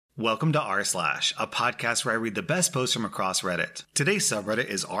Welcome to r/, a podcast where I read the best posts from across Reddit. Today's subreddit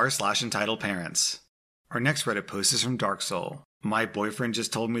is r/Entitledparents. Our next Reddit post is from Dark Soul. My boyfriend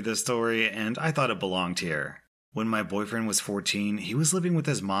just told me this story, and I thought it belonged here. When my boyfriend was 14, he was living with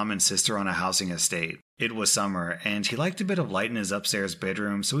his mom and sister on a housing estate. It was summer, and he liked a bit of light in his upstairs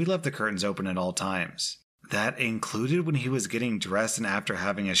bedroom, so he left the curtains open at all times. That included when he was getting dressed and after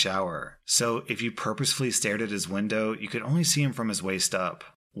having a shower. So if you purposefully stared at his window, you could only see him from his waist up.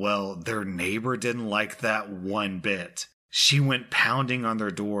 Well, their neighbor didn't like that one bit. She went pounding on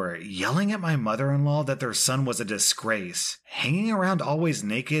their door, yelling at my mother-in-law that their son was a disgrace, hanging around always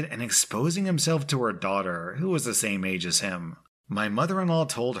naked and exposing himself to her daughter, who was the same age as him. My mother-in-law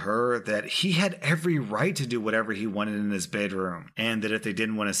told her that he had every right to do whatever he wanted in his bedroom, and that if they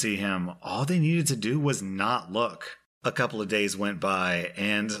didn't want to see him, all they needed to do was not look. A couple of days went by,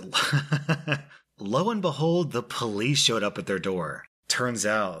 and lo and behold, the police showed up at their door. Turns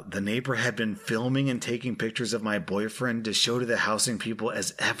out, the neighbor had been filming and taking pictures of my boyfriend to show to the housing people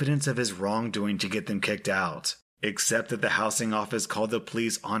as evidence of his wrongdoing to get them kicked out. Except that the housing office called the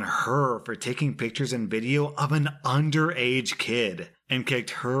police on her for taking pictures and video of an underage kid and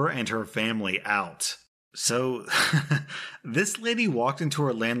kicked her and her family out. So, this lady walked into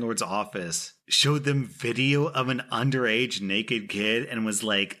her landlord's office, showed them video of an underage naked kid, and was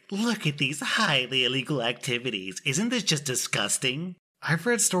like, "Look at these highly illegal activities. Isn't this just disgusting?" I've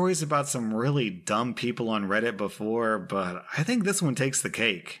read stories about some really dumb people on Reddit before, but I think this one takes the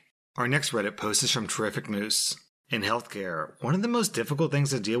cake. Our next Reddit post is from Terrific Moose. In healthcare, one of the most difficult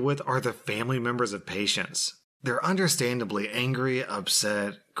things to deal with are the family members of patients. They're understandably angry,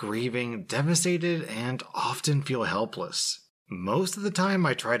 upset, grieving, devastated, and often feel helpless. Most of the time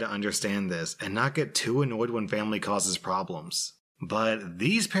I try to understand this and not get too annoyed when family causes problems. But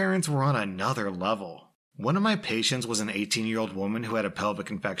these parents were on another level. One of my patients was an 18-year-old woman who had a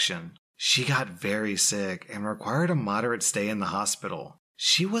pelvic infection. She got very sick and required a moderate stay in the hospital.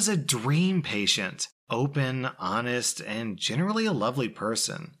 She was a dream patient, open, honest, and generally a lovely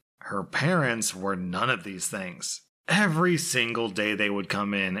person. Her parents were none of these things. Every single day they would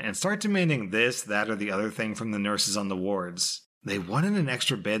come in and start demanding this, that, or the other thing from the nurses on the wards. They wanted an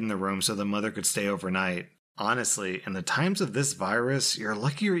extra bed in the room so the mother could stay overnight. Honestly, in the times of this virus, you're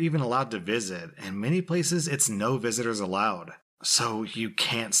lucky you're even allowed to visit, and many places it's no visitors allowed. So you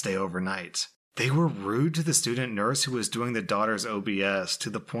can't stay overnight. They were rude to the student nurse who was doing the daughter's OBS to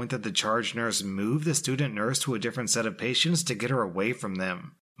the point that the charge nurse moved the student nurse to a different set of patients to get her away from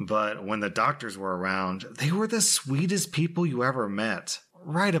them. But when the doctors were around, they were the sweetest people you ever met,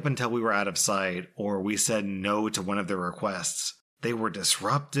 right up until we were out of sight or we said no to one of their requests. They were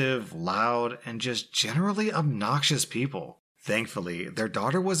disruptive, loud, and just generally obnoxious people. Thankfully, their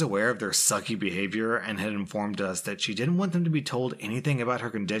daughter was aware of their sucky behavior and had informed us that she didn't want them to be told anything about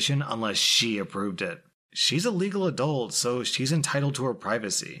her condition unless she approved it. She's a legal adult, so she's entitled to her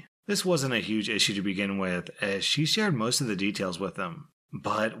privacy. This wasn't a huge issue to begin with, as she shared most of the details with them.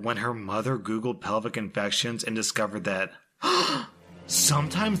 But when her mother Googled pelvic infections and discovered that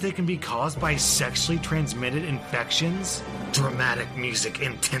sometimes they can be caused by sexually transmitted infections, dramatic music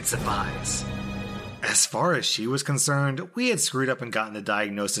intensifies. As far as she was concerned, we had screwed up and gotten the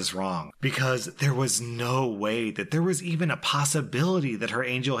diagnosis wrong, because there was no way that there was even a possibility that her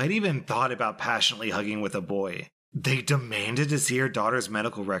angel had even thought about passionately hugging with a boy. They demanded to see her daughter's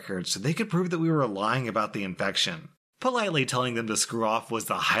medical records so they could prove that we were lying about the infection. Politely telling them to screw off was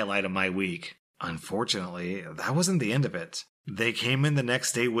the highlight of my week. Unfortunately, that wasn't the end of it. They came in the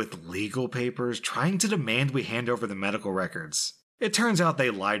next day with legal papers trying to demand we hand over the medical records. It turns out they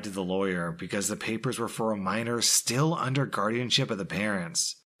lied to the lawyer because the papers were for a minor still under guardianship of the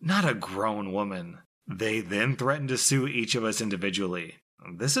parents, not a grown woman. They then threatened to sue each of us individually.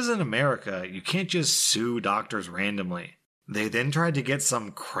 This isn't America, you can't just sue doctors randomly. They then tried to get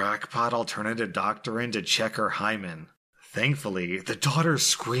some crackpot alternative doctor in to check her hymen. Thankfully, the daughter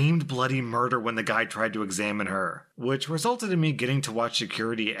screamed bloody murder when the guy tried to examine her, which resulted in me getting to watch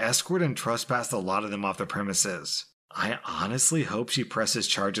security escort and trespass a lot of them off the premises. I honestly hope she presses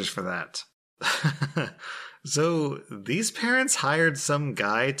charges for that. So, these parents hired some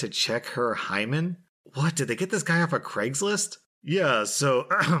guy to check her hymen? What, did they get this guy off of Craigslist? Yeah, so,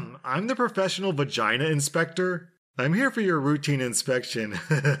 I'm the professional vagina inspector. I'm here for your routine inspection,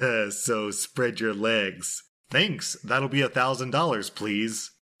 so spread your legs. Thanks, that'll be $1,000,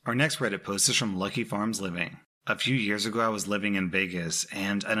 please. Our next Reddit post is from Lucky Farms Living. A few years ago I was living in Vegas,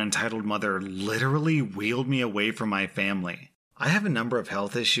 and an entitled mother literally wheeled me away from my family. I have a number of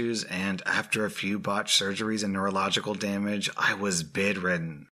health issues, and after a few botched surgeries and neurological damage, I was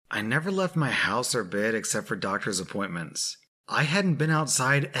bedridden. I never left my house or bed except for doctor's appointments. I hadn't been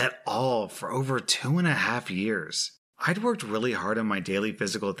outside at all for over 2.5 years. I'd worked really hard on my daily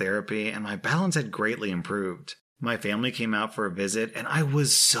physical therapy and my balance had greatly improved. My family came out for a visit and I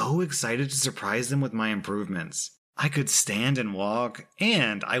was so excited to surprise them with my improvements. I could stand and walk,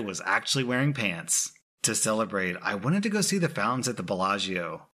 and I was actually wearing pants. To celebrate, I wanted to go see the fountains at the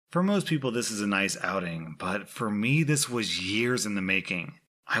Bellagio. For most people, this is a nice outing, but for me, this was years in the making.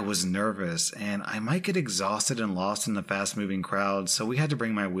 I was nervous, and I might get exhausted and lost in the fast-moving crowd, so we had to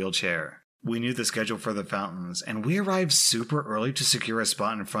bring my wheelchair. We knew the schedule for the fountains, and we arrived super early to secure a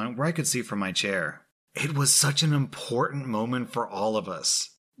spot in front where I could see from my chair. It was such an important moment for all of us.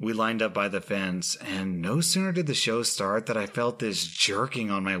 We lined up by the fence, and no sooner did the show start that I felt this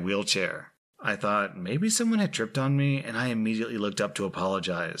jerking on my wheelchair. I thought maybe someone had tripped on me, and I immediately looked up to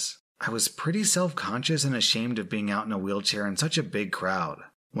apologize. I was pretty self-conscious and ashamed of being out in a wheelchair in such a big crowd.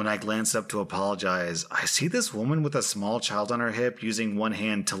 When I glanced up to apologize, I see this woman with a small child on her hip using one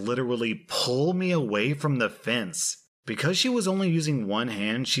hand to literally pull me away from the fence. Because she was only using one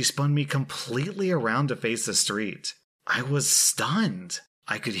hand, she spun me completely around to face the street. I was stunned.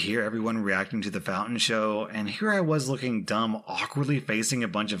 I could hear everyone reacting to the fountain show, and here I was looking dumb, awkwardly facing a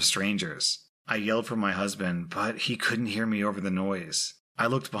bunch of strangers. I yelled for my husband, but he couldn't hear me over the noise. I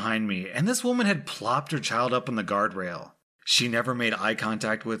looked behind me, and this woman had plopped her child up on the guardrail. She never made eye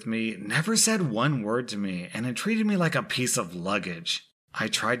contact with me, never said one word to me, and had treated me like a piece of luggage. I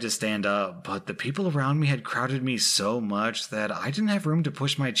tried to stand up, but the people around me had crowded me so much that I didn't have room to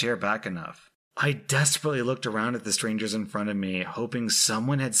push my chair back enough. I desperately looked around at the strangers in front of me, hoping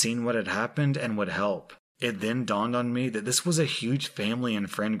someone had seen what had happened and would help. It then dawned on me that this was a huge family and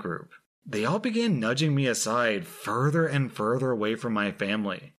friend group. They all began nudging me aside further and further away from my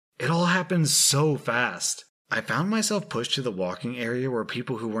family. It all happened so fast. I found myself pushed to the walking area where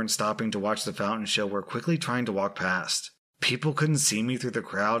people who weren't stopping to watch the fountain show were quickly trying to walk past. People couldn't see me through the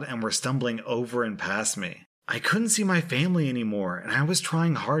crowd and were stumbling over and past me. I couldn't see my family anymore, and I was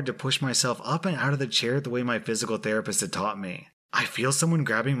trying hard to push myself up and out of the chair the way my physical therapist had taught me. I feel someone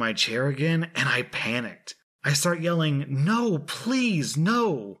grabbing my chair again, and I panicked. I start yelling, "No, please,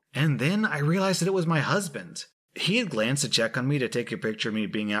 no!" And then I realized that it was my husband. He had glanced to check on me to take a picture of me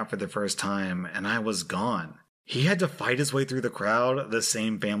being out for the first time, and I was gone. He had to fight his way through the crowd, the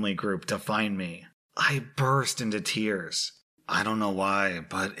same family group, to find me. I burst into tears. I don't know why,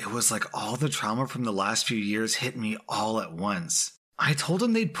 but it was like all the trauma from the last few years hit me all at once. I told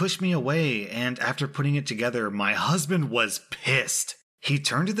him they'd push me away, and after putting it together, my husband was pissed. He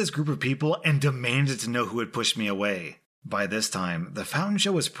turned to this group of people and demanded to know who had pushed me away. By this time, the fountain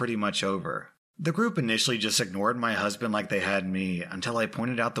show was pretty much over. The group initially just ignored my husband like they had me, until I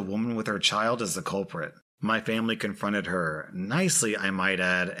pointed out the woman with her child as the culprit. My family confronted her, nicely I might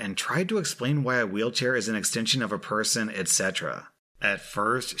add, and tried to explain why a wheelchair is an extension of a person, etc. At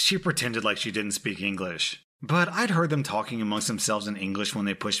first, she pretended like she didn't speak English. But I'd heard them talking amongst themselves in English when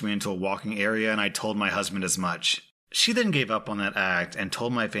they pushed me into a walking area, and I told my husband as much. She then gave up on that act and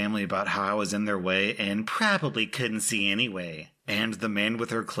told my family about how I was in their way and probably couldn't see anyway. And the man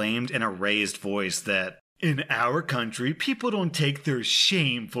with her claimed in a raised voice that, "In our country, people don't take their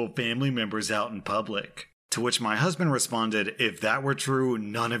shameful family members out in public." To which my husband responded, "If that were true,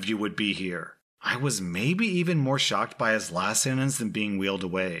 none of you would be here." I was maybe even more shocked by his last sentence than being wheeled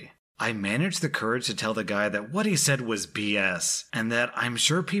away. I managed the courage to tell the guy that what he said was BS, and that I'm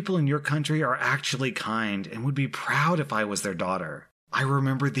sure people in your country are actually kind and would be proud if I was their daughter. I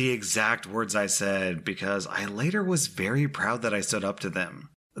remember the exact words I said because I later was very proud that I stood up to them.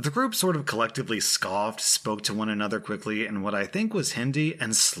 The group sort of collectively scoffed, spoke to one another quickly in what I think was Hindi,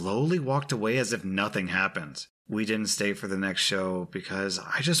 and slowly walked away as if nothing happened. We didn't stay for the next show because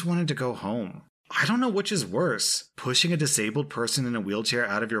I just wanted to go home. I don't know which is worse, pushing a disabled person in a wheelchair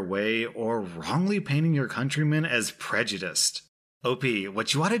out of your way or wrongly painting your countrymen as prejudiced. OP,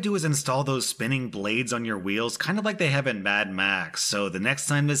 what you ought to do is install those spinning blades on your wheels, kind of like they have in Mad Max, so the next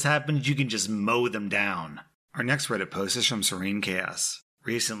time this happens, you can just mow them down. Our next Reddit post is from Serene Chaos.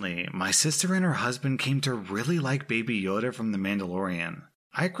 Recently, my sister and her husband came to really like Baby Yoda from The Mandalorian.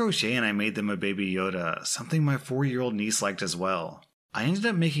 I crochet and I made them a Baby Yoda, something my 4-year-old niece liked as well. I ended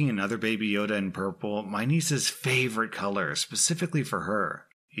up making another Baby Yoda in purple, my niece's favorite color, specifically for her.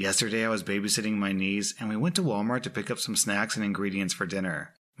 Yesterday I was babysitting my niece and we went to Walmart to pick up some snacks and ingredients for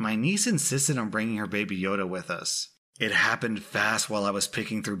dinner. My niece insisted on bringing her Baby Yoda with us. It happened fast while I was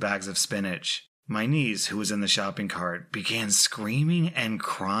picking through bags of spinach. My niece, who was in the shopping cart, began screaming and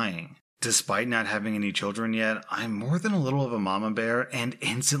crying. Despite not having any children yet, I'm more than a little of a mama bear and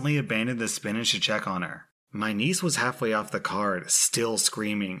instantly abandoned the spinach to check on her. My niece was halfway off the card, still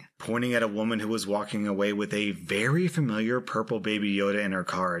screaming, pointing at a woman who was walking away with a very familiar purple Baby Yoda in her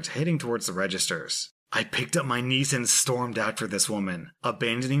cart, heading towards the registers. I picked up my niece and stormed after this woman,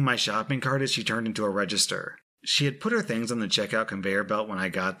 abandoning my shopping cart as she turned into a register. She had put her things on the checkout conveyor belt when I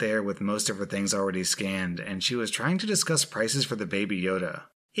got there with most of her things already scanned, and she was trying to discuss prices for the Baby Yoda.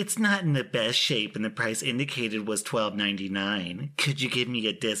 "It's not in the best shape and the price indicated was $12.99. Could you give me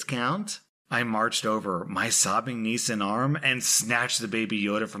a discount?" I marched over, my sobbing niece in arm, and snatched the Baby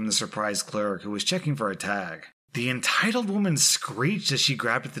Yoda from the surprised clerk who was checking for a tag. The entitled woman screeched as she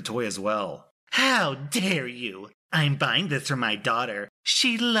grabbed at the toy as well. "How dare you! I'm buying this for my daughter.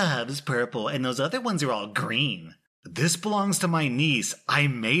 She loves purple, and those other ones are all green." "This belongs to my niece. I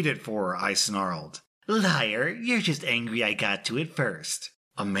made it for her," I snarled. "Liar, you're just angry I got to it first."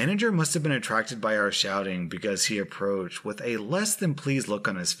 A manager must have been attracted by our shouting because he approached with a less than pleased look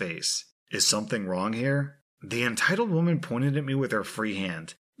on his face. "Is something wrong here?" The entitled woman pointed at me with her free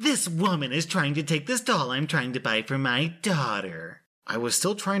hand. "This woman is trying to take this doll I'm trying to buy for my daughter." I was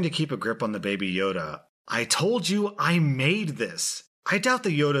still trying to keep a grip on the Baby Yoda. "I told you I made this. I doubt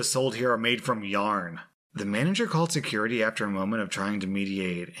the Yodas sold here are made from yarn." The manager called security after a moment of trying to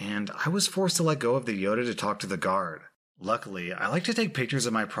mediate, and I was forced to let go of the Yoda to talk to the guard. Luckily, I like to take pictures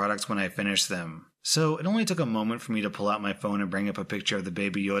of my products when I finish them, so it only took a moment for me to pull out my phone and bring up a picture of the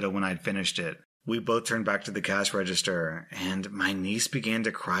Baby Yoda when I'd finished it. We both turned back to the cash register, and my niece began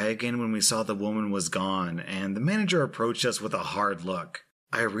to cry again when we saw the woman was gone, and the manager approached us with a hard look.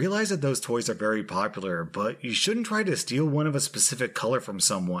 I realize that those toys are very popular, but you shouldn't try to steal one of a specific color from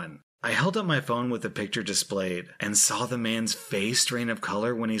someone. I held up my phone with the picture displayed, and saw the man's face drain of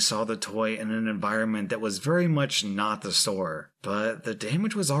color when he saw the toy in an environment that was very much not the store, but the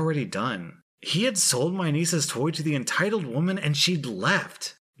damage was already done. He had sold my niece's toy to the entitled woman and she'd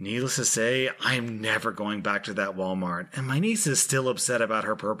left. Needless to say, I'm never going back to that Walmart, and my niece is still upset about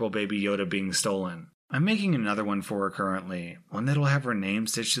her purple Baby Yoda being stolen. I'm making another one for her currently, one that'll have her name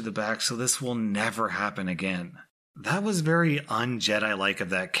stitched to the back so this will never happen again. That was very un-Jedi-like of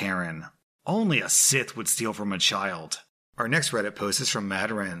that Karen. Only a Sith would steal from a child. Our next Reddit post is from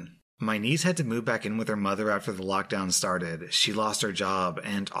Madarin. My niece had to move back in with her mother after the lockdown started. She lost her job,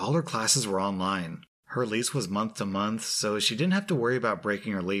 and all her classes were online. Her lease was month to month, so she didn't have to worry about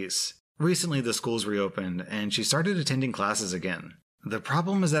breaking her lease. Recently, the schools reopened, and she started attending classes again. The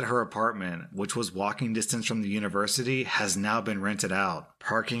problem is that her apartment, which was walking distance from the university, has now been rented out.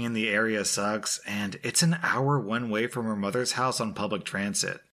 Parking in the area sucks, and it's an hour one way from her mother's house on public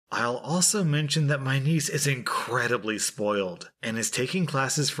transit. I'll also mention that my niece is incredibly spoiled, and is taking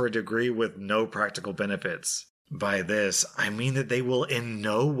classes for a degree with no practical benefits. By this, I mean that they will in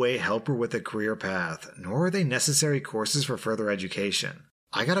no way help her with a career path, nor are they necessary courses for further education.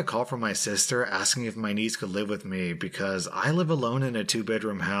 I got a call from my sister asking if my niece could live with me because I live alone in a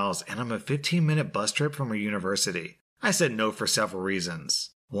 2-bedroom house and I'm a 15-minute bus trip from her university. I said no for several reasons.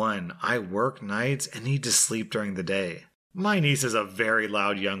 1, I work nights and need to sleep during the day. My niece is a very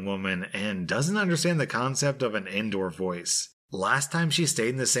loud young woman and doesn't understand the concept of an indoor voice. Last time she stayed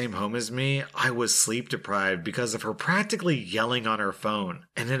in the same home as me, I was sleep deprived because of her practically yelling on her phone,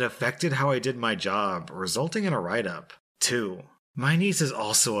 and it affected how I did my job, resulting in a write-up. 2. My niece is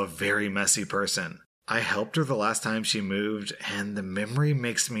also a very messy person. I helped her the last time she moved, and the memory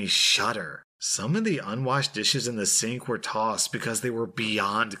makes me shudder. Some of the unwashed dishes in the sink were tossed because they were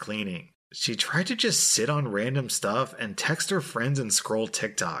beyond cleaning. She tried to just sit on random stuff and text her friends and scroll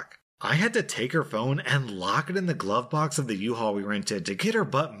TikTok. I had to take her phone and lock it in the glove box of the U-Haul we rented to get her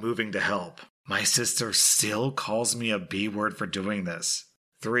butt moving to help. My sister still calls me a B-word for doing this.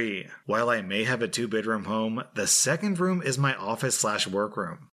 3. While I may have a 2-bedroom home, the second room is my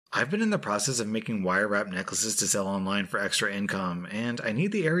office/workroom. I've been in the process of making wire wrap necklaces to sell online for extra income, and I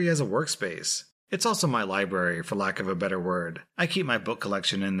need the area as a workspace. It's also my library, for lack of a better word. I keep my book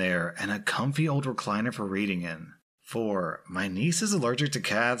collection in there, and a comfy old recliner for reading in. 4. My niece is allergic to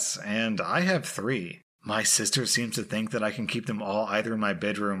cats, and I have 3. My sister seems to think that I can keep them all either in my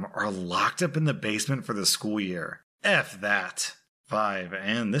bedroom or locked up in the basement for the school year. F that. 5.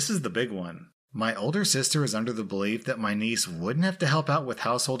 And this is the big one. My older sister is under the belief that my niece wouldn't have to help out with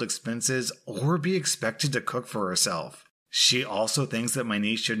household expenses or be expected to cook for herself. She also thinks that my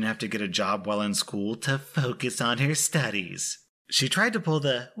niece shouldn't have to get a job while in school to focus on her studies. She tried to pull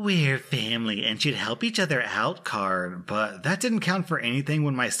the "we're family and she'd help each other out" card, but that didn't count for anything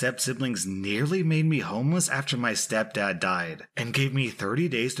when my step-siblings nearly made me homeless after my stepdad died, and gave me 30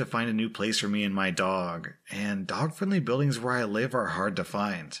 days to find a new place for me and my dog, and dog-friendly buildings where I live are hard to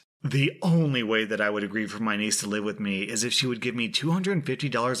find. The only way that I would agree for my niece to live with me is if she would give me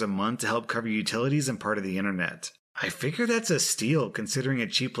 $250 a month to help cover utilities and part of the internet. I figure that's a steal considering a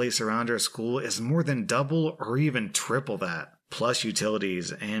cheap place around our school is more than double or even triple that, plus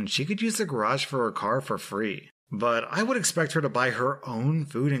utilities, and she could use the garage for her car for free. But I would expect her to buy her own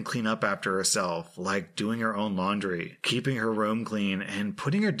food and clean up after herself, like doing her own laundry, keeping her room clean, and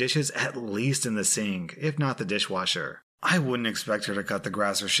putting her dishes at least in the sink, if not the dishwasher. I wouldn't expect her to cut the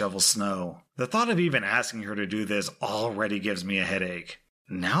grass or shovel snow. The thought of even asking her to do this already gives me a headache.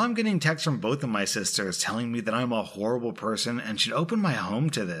 Now I'm getting texts from both of my sisters telling me that I'm a horrible person and should open my home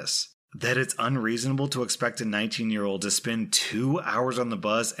to this. That it's unreasonable to expect a 19-year-old to spend 2 hours on the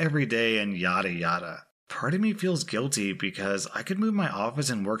bus every day and yada yada. Part of me feels guilty because I could move my office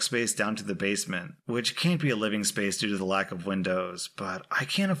and workspace down to the basement, which can't be a living space due to the lack of windows, but I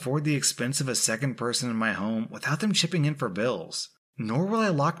can't afford the expense of a second person in my home without them chipping in for bills. Nor will I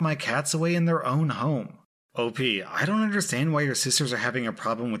lock my cats away in their own home. OP, I don't understand why your sisters are having a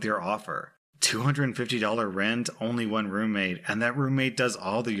problem with your offer. $250 rent, only one roommate, and that roommate does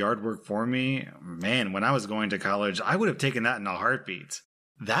all the yard work for me? Man, when I was going to college, I would have taken that in a heartbeat.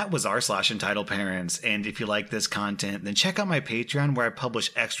 That was r/Entitledparents, and if you like this content, then check out my Patreon where I publish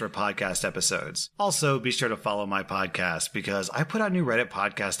extra podcast episodes. Also, be sure to follow my podcast because I put out new Reddit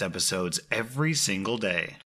podcast episodes every single day.